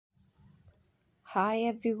Hi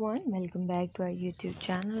everyone, welcome back to our YouTube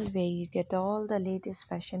channel where you get all the latest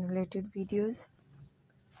fashion related videos.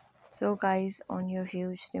 So guys, on your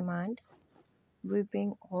huge demand, we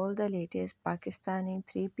bring all the latest Pakistani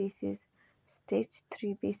 3 pieces, stitched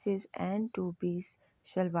 3 pieces and 2-piece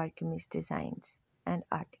shalwar kameez designs and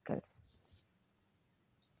articles.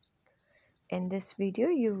 In this video,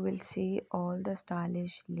 you will see all the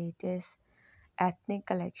stylish latest ethnic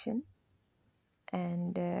collection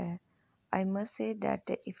and I must say that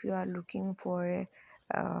if you are looking for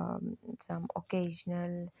some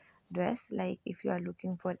occasional dress, like if you are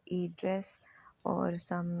looking for Eid dress or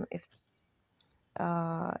some if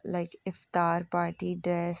like iftar party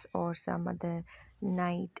dress or some other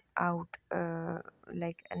night out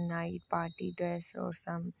like a night party dress or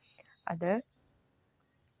some other,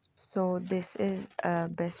 so this is a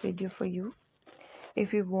best video for you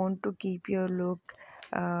if you want to keep your look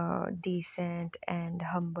decent and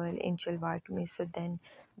humble in shalwar kameez. So then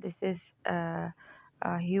this is a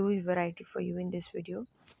huge variety for you in this video.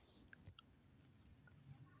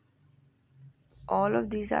 All of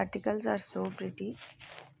these articles are so pretty,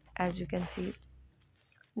 as you can see.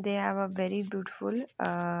 They have a very beautiful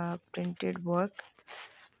printed work,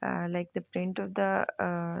 like the print of the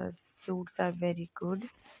suits are very good,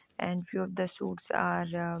 and few of the suits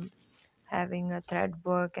are having a thread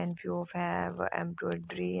work, and few of have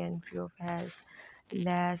embroidery, and few of has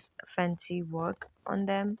less fancy work on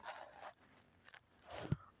them.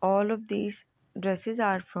 All of these dresses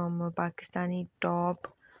are from Pakistani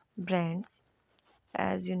top brands.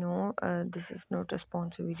 As you know, this is not a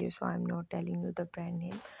sponsor video, so I'm not telling you the brand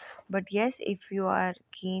name. But yes, if you are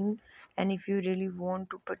keen and if you really want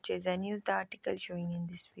to purchase any of the articles showing in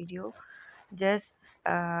this video, just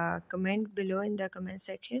comment below in the comment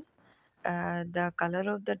section the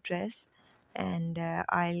color of the dress, and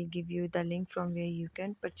I'll give you the link from where you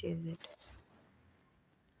can purchase it.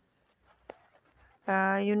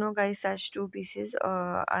 You know guys, such two pieces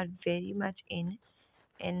are very much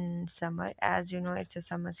in summer. As you know, it's a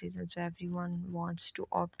summer season, so everyone wants to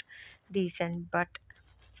opt decent but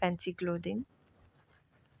fancy clothing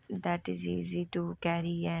that is easy to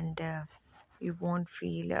carry, and you won't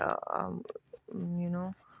feel you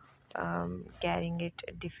know carrying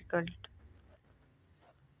it difficult.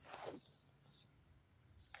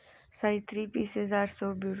 Size 3 pieces are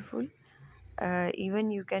so beautiful. Even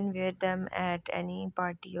you can wear them at any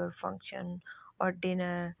party or function or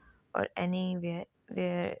dinner or anywhere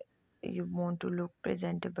where you want to look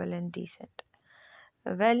presentable and decent.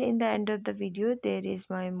 Well, in the end of the video, there is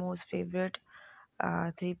my most favorite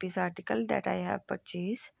 3-piece article that I have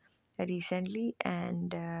purchased recently,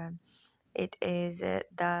 and it is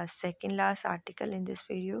the second last article in this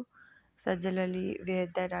video. So generally wear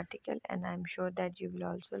that article, and I'm sure that you will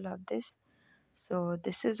also love this. So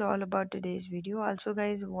this is all about today's video. Also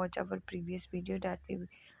guys, watch our previous video that we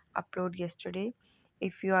upload yesterday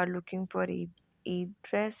if you are looking for a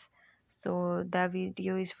dress. So the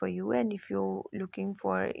video is for you. And if you're looking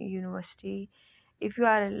for university, if you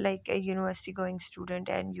are like a university going student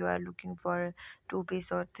and you are looking for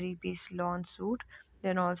 2-piece or 3-piece lawn suit,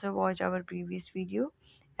 then also watch our previous video,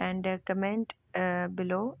 and comment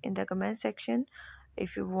below in the comment section.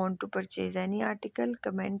 If you want to purchase any article,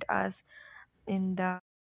 comment us in the